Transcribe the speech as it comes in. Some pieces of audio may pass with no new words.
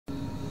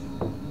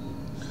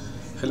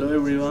Hello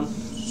everyone.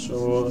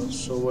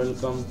 So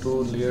welcome to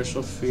Layers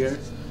of Fear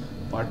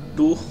part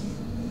 2.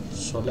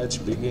 So let's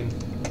begin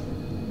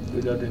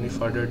without any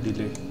further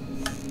delay.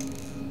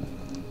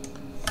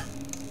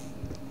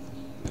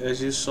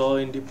 As you saw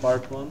in the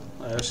part 1,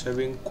 I was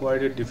having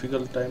quite a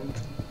difficult time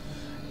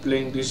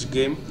playing this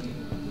game.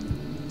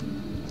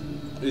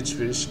 It's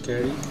very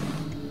scary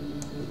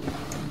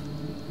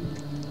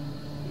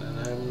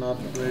and I'm not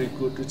very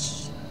good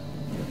with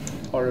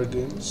horror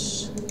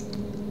games.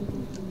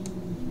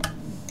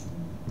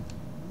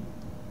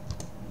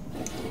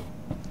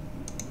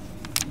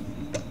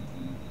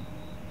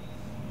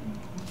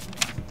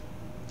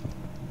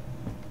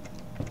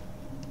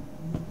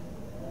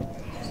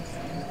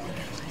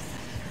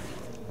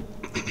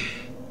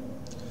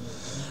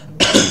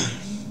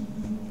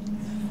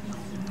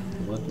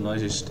 What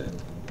noise is that?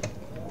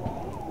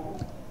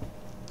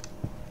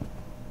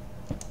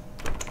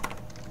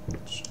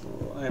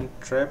 So I'm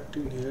trapped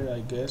in here, I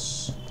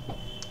guess.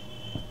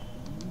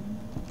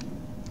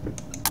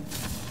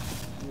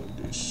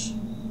 This.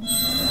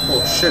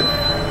 Oh shit!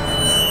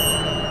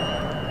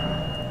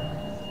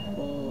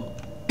 Oh.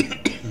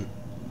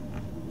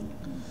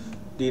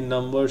 The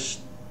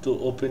numbers to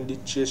open the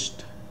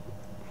chest.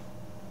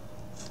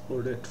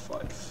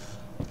 485.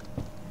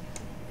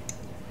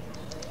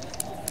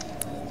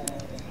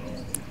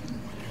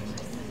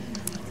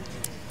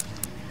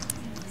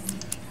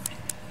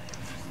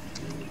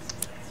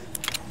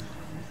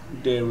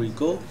 There we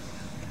go.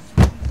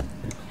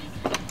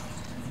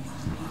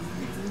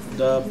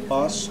 The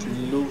past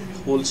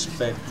holds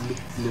back. Look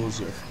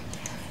closer.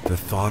 The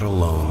thought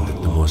alone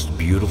that the most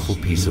beautiful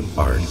piece of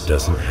art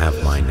doesn't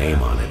have my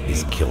name on it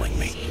is killing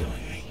me.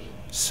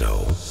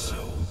 So,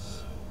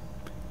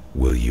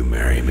 will you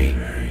marry me?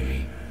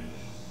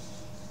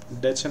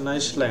 That's a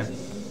nice line.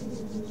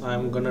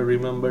 I'm gonna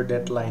remember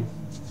that line.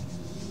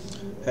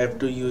 Have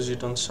to use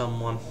it on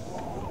someone.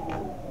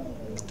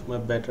 To my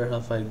better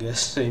half, I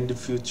guess, in the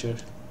future.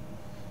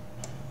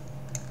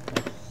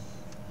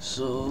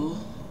 So,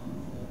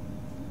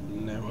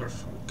 never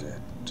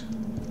forget.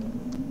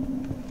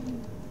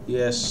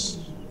 Yes,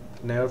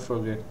 never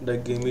forget. The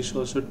game is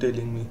also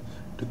telling me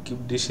to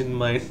keep this in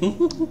mind.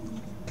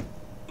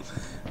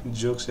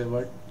 Jokes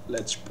about.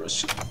 Let's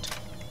proceed.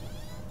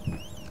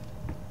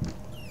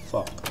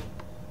 Fuck.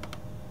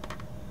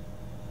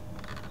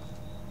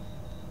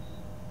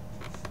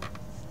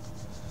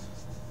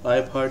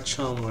 I've heard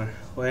somewhere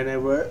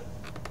whenever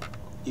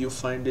you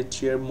find a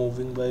chair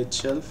moving by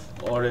itself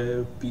or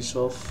a piece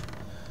of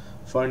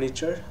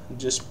furniture,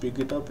 just pick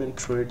it up and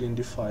throw it in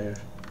the fire.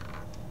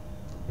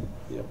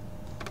 Yep,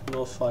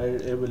 no fire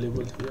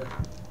available here.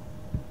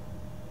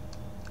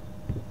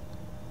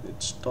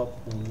 It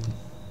stopped moving.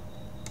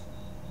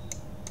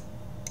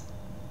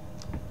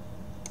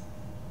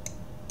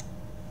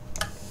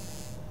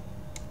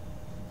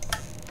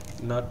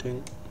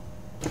 Nothing.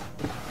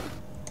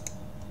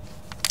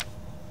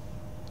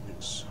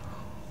 Yes.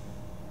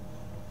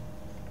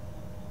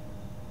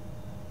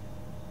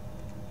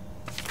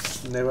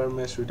 Never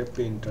mess with a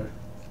painter.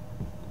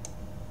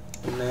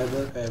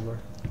 Never ever.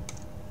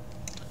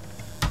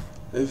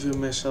 If you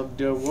mess up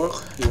their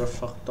work, you're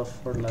fucked up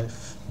for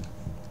life.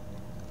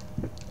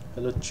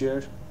 Hello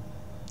chair.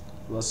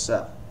 What's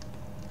up?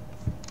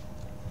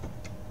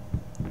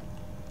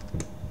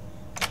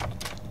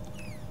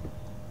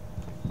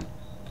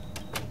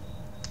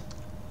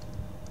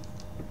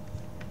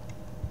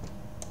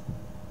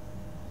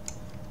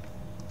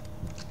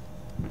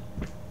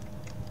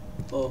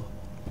 Oh,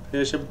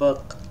 here's a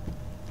bug.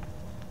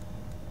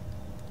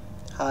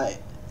 Hi,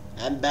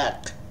 I'm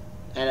back,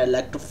 and I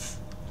like to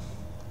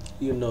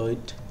you know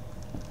it.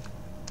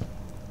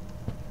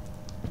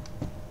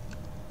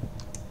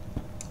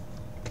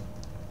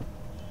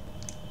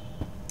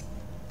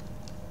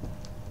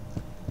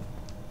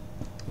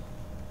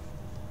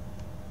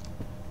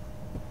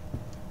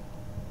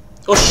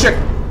 Oh shit!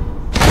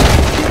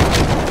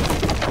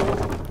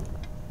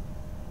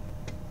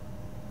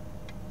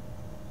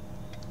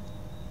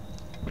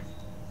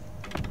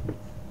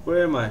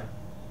 Where am I?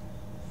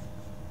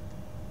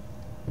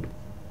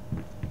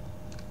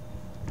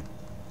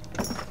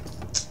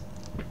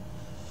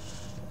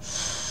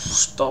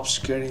 Stop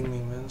scaring me,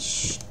 man.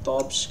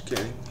 Stop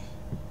scaring me.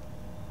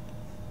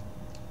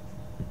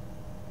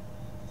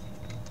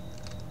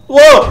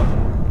 Whoa!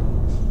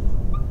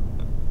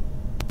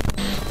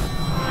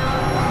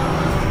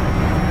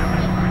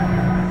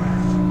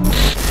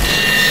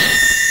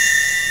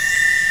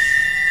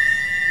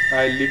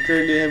 I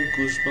literally have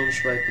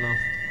goosebumps right now.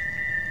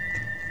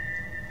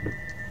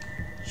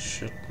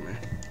 Shit, man.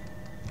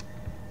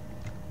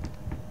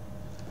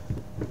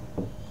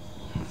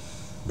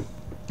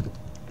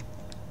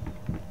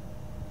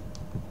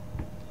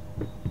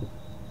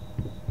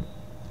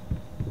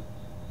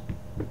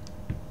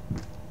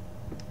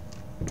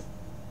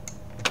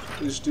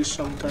 Is this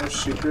some kind of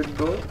secret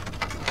door?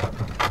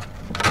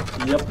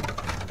 Yep.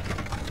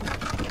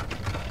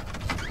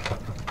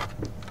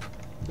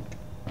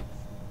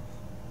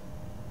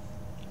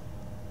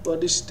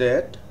 What is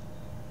that?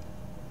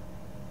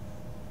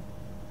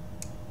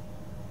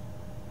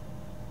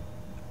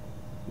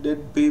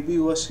 That baby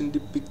was in the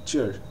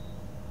picture.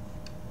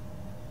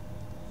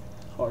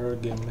 Horror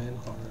game, man,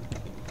 horror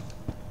game.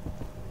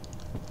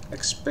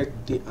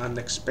 Expect the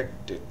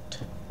unexpected.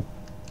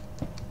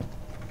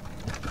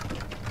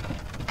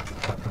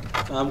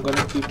 I'm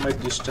gonna keep my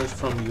distance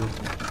from you.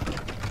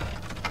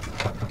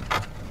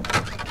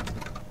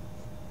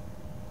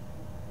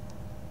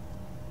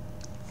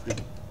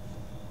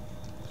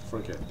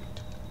 Forget it.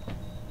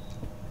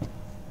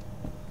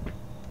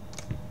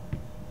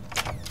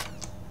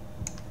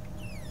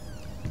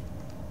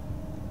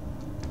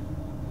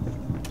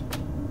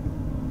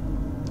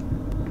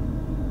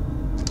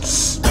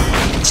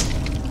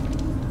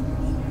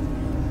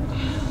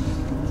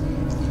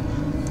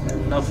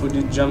 Enough with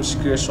the jump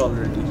scares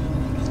already.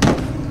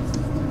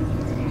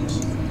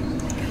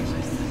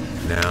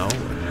 Now,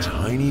 a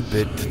tiny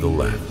bit to the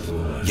left.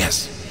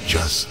 Yes,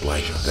 just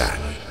like that.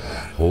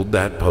 Hold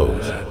that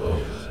pose.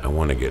 I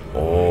want to get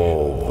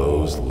all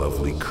those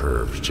lovely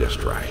curves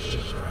just right.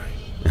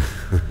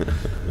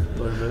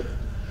 Perfect.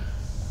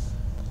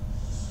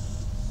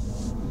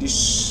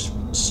 This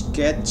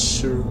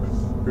sketch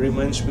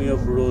reminds me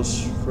of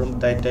Rose from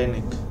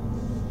Titanic,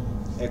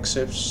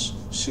 except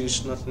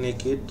she's not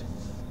naked,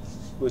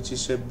 which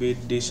is a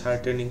bit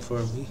disheartening for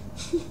me.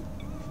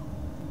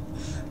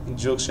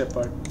 Jokes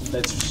apart,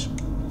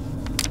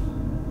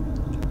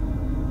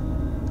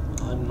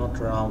 I'm not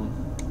round.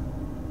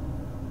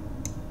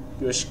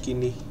 You're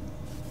skinny.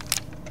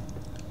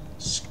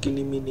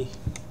 Skinny mini.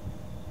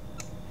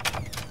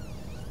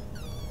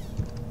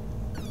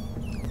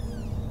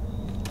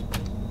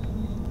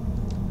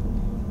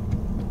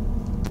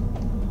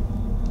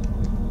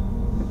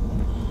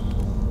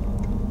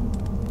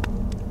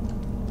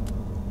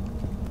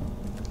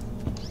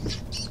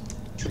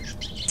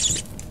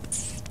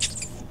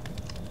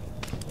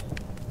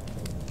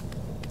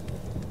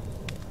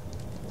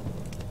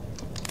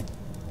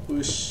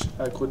 Wish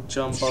I could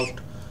jump out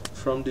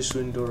from this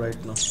window right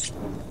now.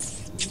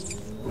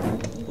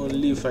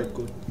 Only if I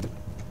could.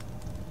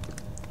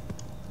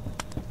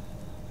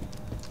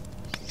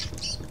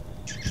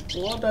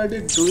 What are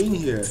they doing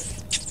here?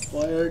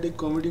 Why are they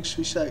committing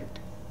suicide?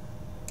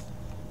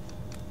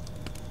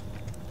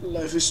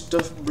 Life is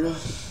tough, bro.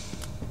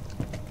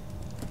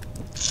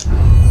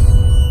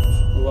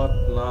 What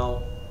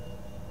now?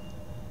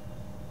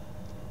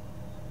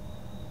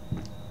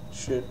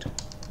 Shit.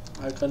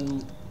 I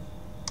can.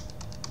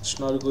 It's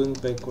not going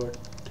backward.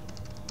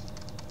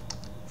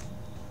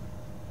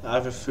 I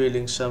have a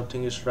feeling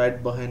something is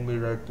right behind me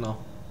right now.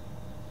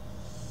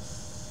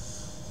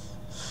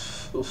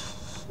 Oof.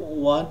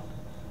 1,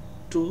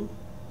 2,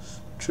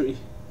 3.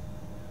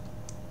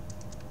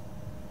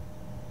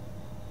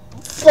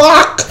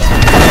 Fuck!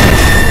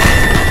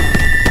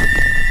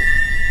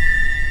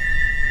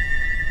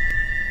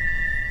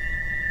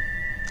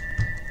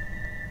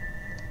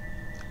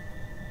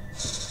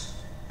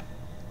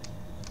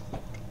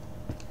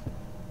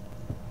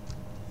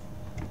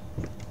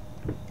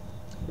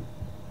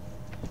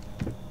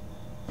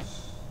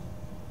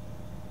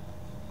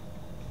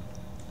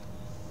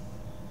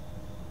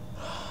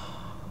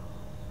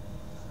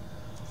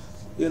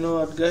 You know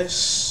what,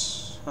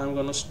 guys, I'm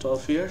gonna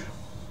stop here,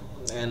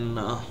 and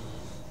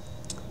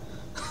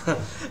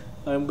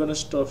I'm gonna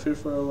stop here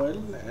for a while,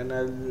 and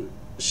I'll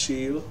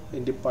see you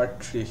in the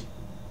part 3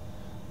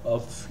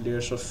 of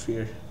Layers of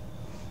Fear.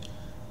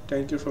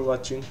 Thank you for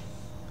watching.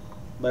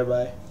 Bye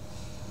bye.